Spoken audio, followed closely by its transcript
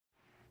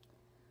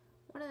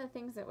of the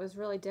things that was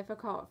really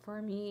difficult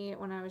for me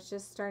when I was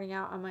just starting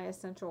out on my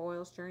essential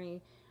oils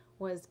journey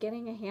was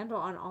getting a handle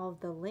on all of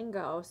the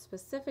lingo,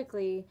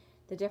 specifically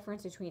the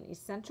difference between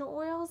essential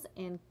oils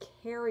and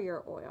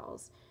carrier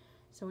oils.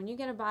 So when you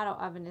get a bottle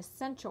of an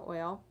essential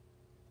oil,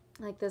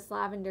 like this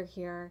lavender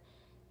here,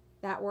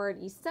 that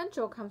word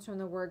essential comes from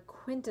the word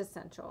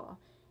quintessential.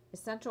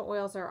 Essential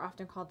oils are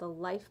often called the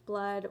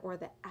lifeblood or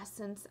the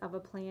essence of a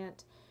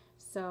plant.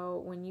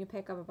 So when you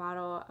pick up a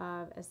bottle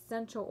of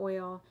essential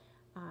oil,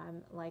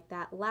 like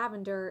that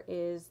lavender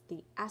is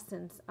the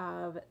essence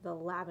of the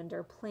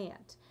lavender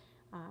plant,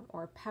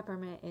 or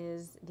peppermint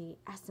is the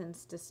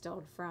essence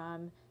distilled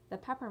from the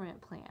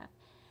peppermint plant.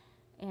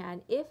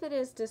 And if it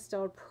is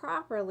distilled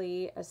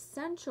properly,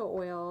 essential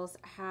oils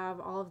have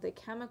all of the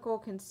chemical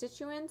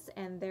constituents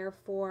and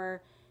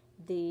therefore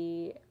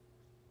the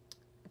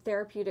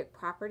therapeutic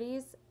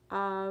properties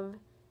of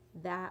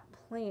that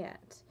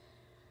plant.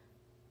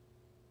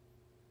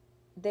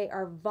 They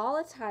are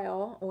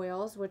volatile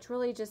oils, which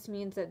really just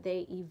means that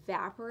they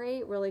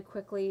evaporate really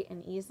quickly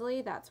and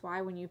easily. That's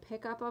why when you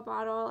pick up a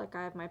bottle, like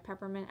I have my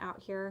peppermint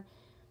out here,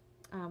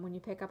 when you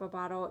pick up a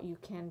bottle, you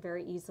can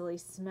very easily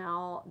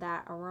smell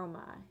that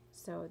aroma.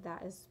 So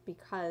that is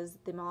because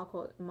the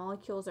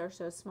molecules are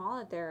so small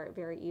that they're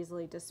very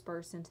easily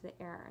dispersed into the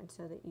air, and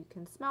so that you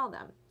can smell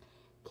them.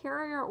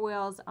 Carrier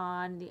oils,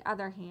 on the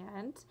other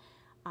hand,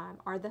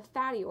 are the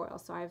fatty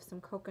oils. So I have some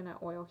coconut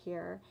oil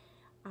here.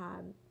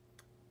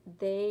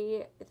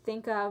 They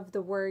think of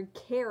the word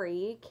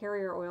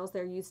carrier oils.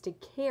 They're used to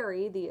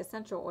carry the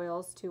essential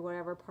oils to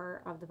whatever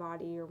part of the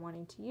body you're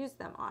wanting to use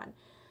them on.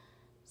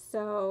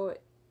 So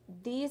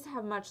these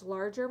have much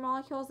larger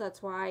molecules.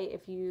 That's why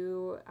if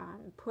you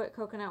put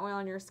coconut oil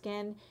on your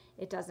skin,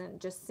 it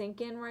doesn't just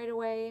sink in right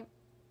away.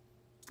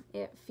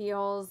 It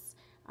feels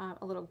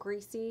a little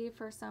greasy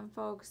for some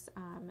folks.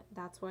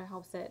 That's what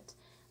helps it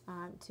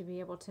to be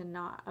able to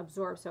not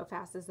absorb so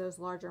fast as those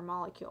larger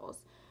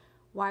molecules.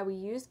 Why we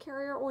use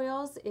carrier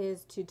oils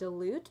is to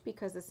dilute,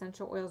 because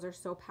essential oils are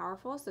so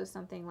powerful. So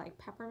something like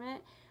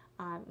peppermint,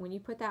 when you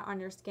put that on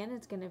your skin,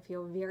 it's going to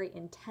feel very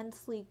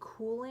intensely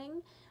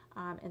cooling.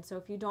 And so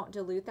if you don't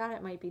dilute that,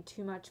 it might be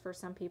too much for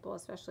some people,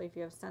 especially if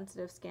you have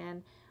sensitive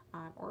skin,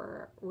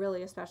 or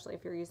really especially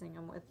if you're using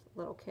them with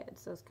little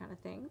kids, those kind of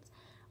things,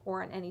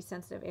 or in any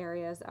sensitive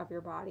areas of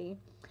your body.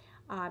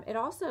 It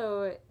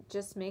also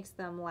just makes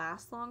them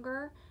last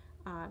longer.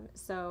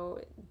 So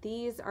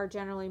these are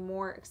generally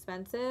more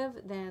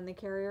expensive than the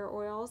carrier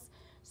oils.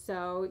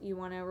 So you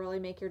want to really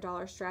make your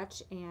dollar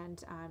stretch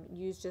and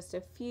use just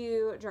a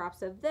few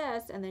drops of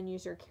this, and then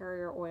use your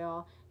carrier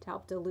oil to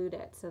help dilute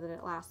it so that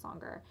it lasts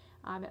longer.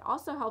 It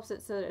also helps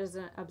it so that it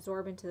doesn't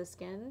absorb into the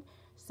skin.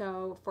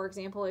 So for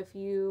example, if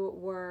you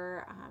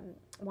were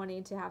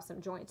wanting to have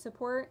some joint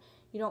support,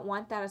 you don't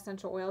want that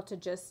essential oil to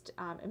just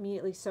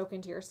immediately soak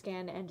into your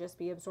skin and just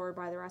be absorbed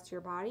by the rest of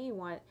your body. You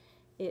want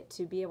it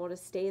to be able to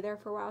stay there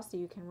for a while so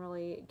you can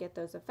really get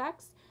those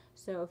effects.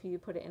 So if you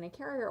put it in a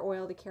carrier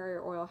oil, the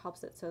carrier oil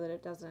helps it so that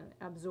it doesn't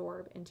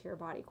absorb into your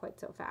body quite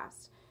so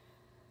fast.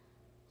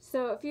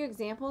 So a few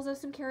examples of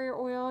some carrier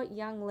oil: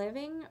 Young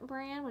Living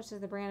brand, which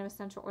is the brand of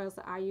essential oils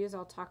that I use.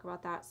 I'll talk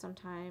about that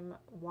sometime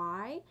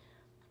why.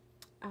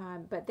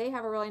 But they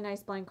have a really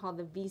nice blend called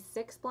the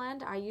V6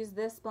 blend. I use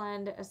this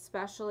blend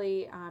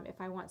especially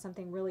if I want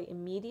something really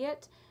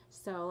immediate.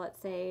 So let's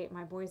say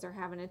my boys are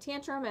having a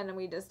tantrum and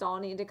we just all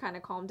need to kind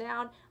of calm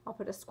down. I'll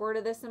put a squirt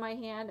of this in my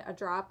hand, a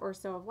drop or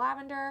so of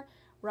lavender,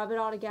 rub it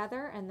all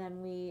together, and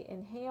then we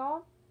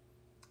inhale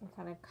and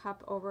kind of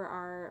cup over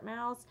our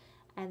mouths.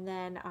 And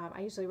then I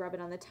usually rub it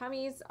on the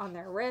tummies, on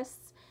their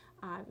wrists,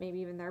 maybe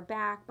even their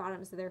back,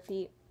 bottoms of their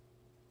feet.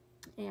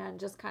 And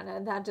just kind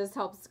of, that just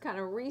helps kind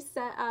of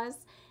reset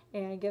us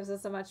and gives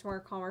us a much more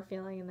calmer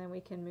feeling, and then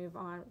we can move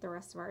on the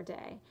rest of our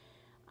day.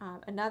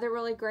 Another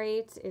really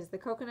great is the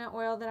coconut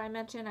oil that I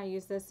mentioned. I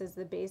use this as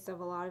the base of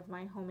a lot of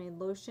my homemade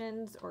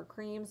lotions or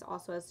creams,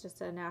 also as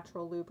just a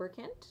natural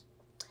lubricant.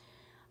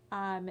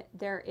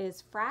 There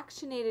is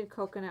fractionated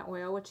coconut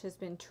oil, which has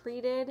been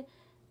treated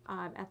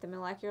at the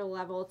molecular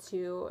level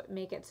to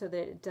make it so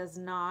that it does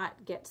not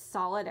get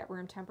solid at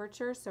room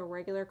temperature. So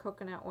regular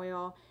coconut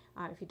oil,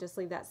 if you just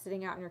leave that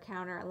sitting out on your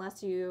counter,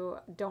 unless you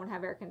don't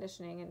have air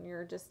conditioning and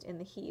you're just in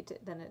the heat,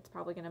 then it's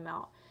probably going to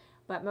melt.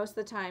 But most of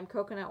the time,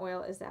 coconut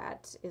oil is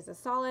a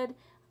solid.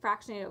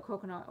 Fractionated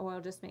coconut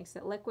oil just makes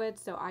it liquid.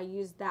 So I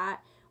use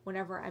that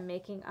whenever I'm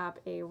making up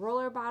a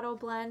roller bottle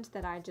blend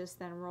that I just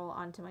then roll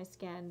onto my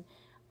skin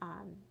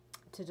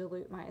to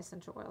dilute my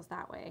essential oils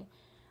that way.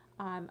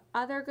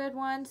 Other good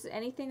ones,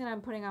 anything that I'm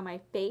putting on my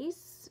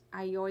face,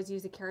 I always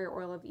use a carrier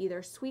oil of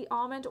either sweet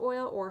almond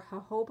oil or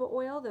jojoba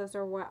oil. Those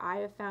are what I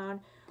have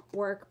found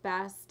work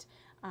best.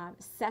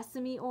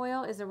 Sesame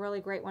oil is a really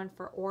great one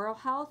for oral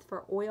health,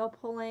 for oil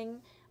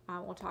pulling.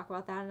 We'll talk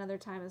about that another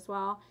time as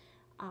well.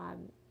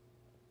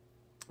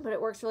 But it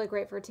works really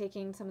great for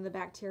taking some of the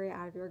bacteria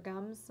out of your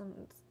gums and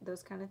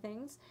those kind of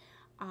things.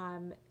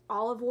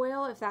 Olive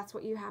oil, if that's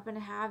what you happen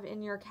to have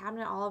in your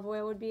cabinet, olive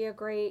oil would be a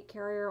great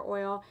carrier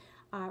oil.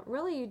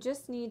 Really, you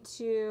just need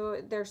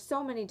to, there's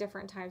so many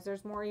different types.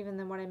 There's more even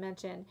than what I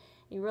mentioned.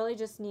 You really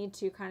just need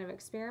to kind of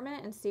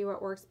experiment and see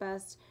what works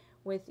best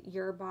with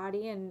your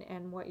body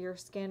and what your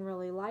skin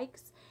really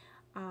likes.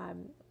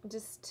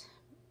 Just,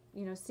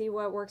 see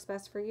what works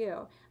best for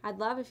you. I'd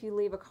love if you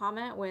leave a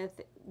comment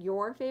with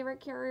your favorite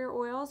carrier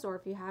oils, or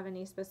if you have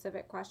any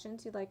specific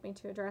questions you'd like me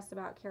to address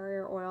about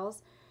carrier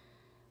oils.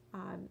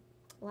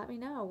 Let me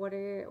know. What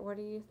are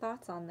your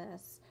thoughts on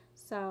this?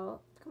 So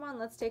come on,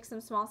 let's take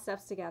some small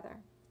steps together.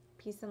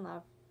 Peace and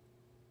love.